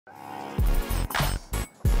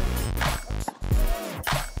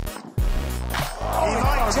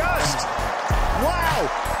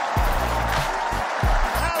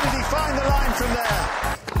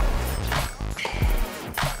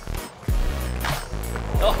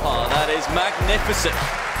Oh, that is magnificent.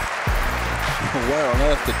 Where on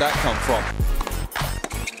earth did that come from?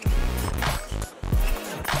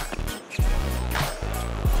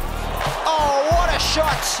 Oh, what a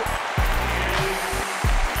shot!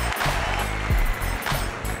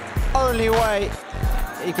 Only way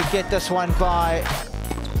he could get this one by.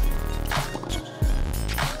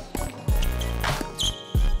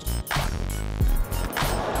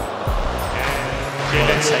 What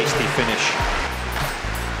a tasty finish.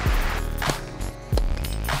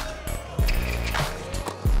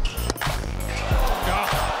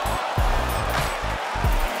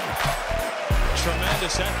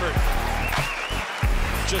 Tremendous effort.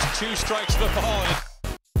 Just 2 strikes to the ball.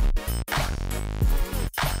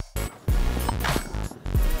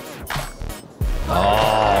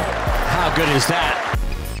 Oh, how good is that?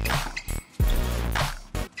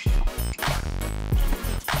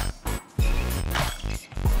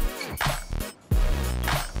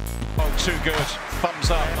 Oh, too good. Thumbs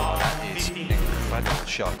up. That is an incredible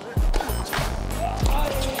shot.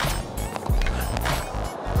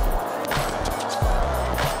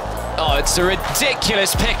 Oh, it's a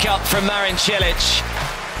ridiculous pickup from Marin Cilic.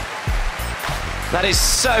 That is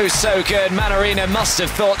so good. Manarino must have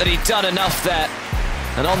thought that he'd done enough there.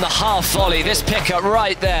 And on the half volley, this pickup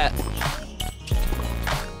right there.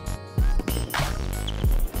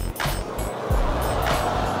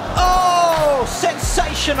 Oh,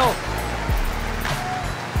 sensational!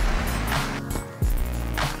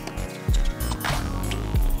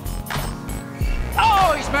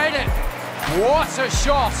 Oh, he's made it! What a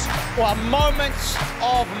shot! What moments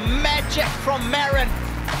of magic from Marin.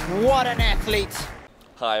 What an athlete!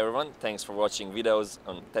 Hi everyone, thanks for watching videos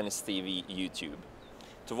on Tennis TV YouTube.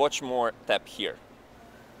 To watch more, tap here.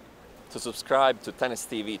 To subscribe to Tennis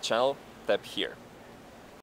TV channel, tap here.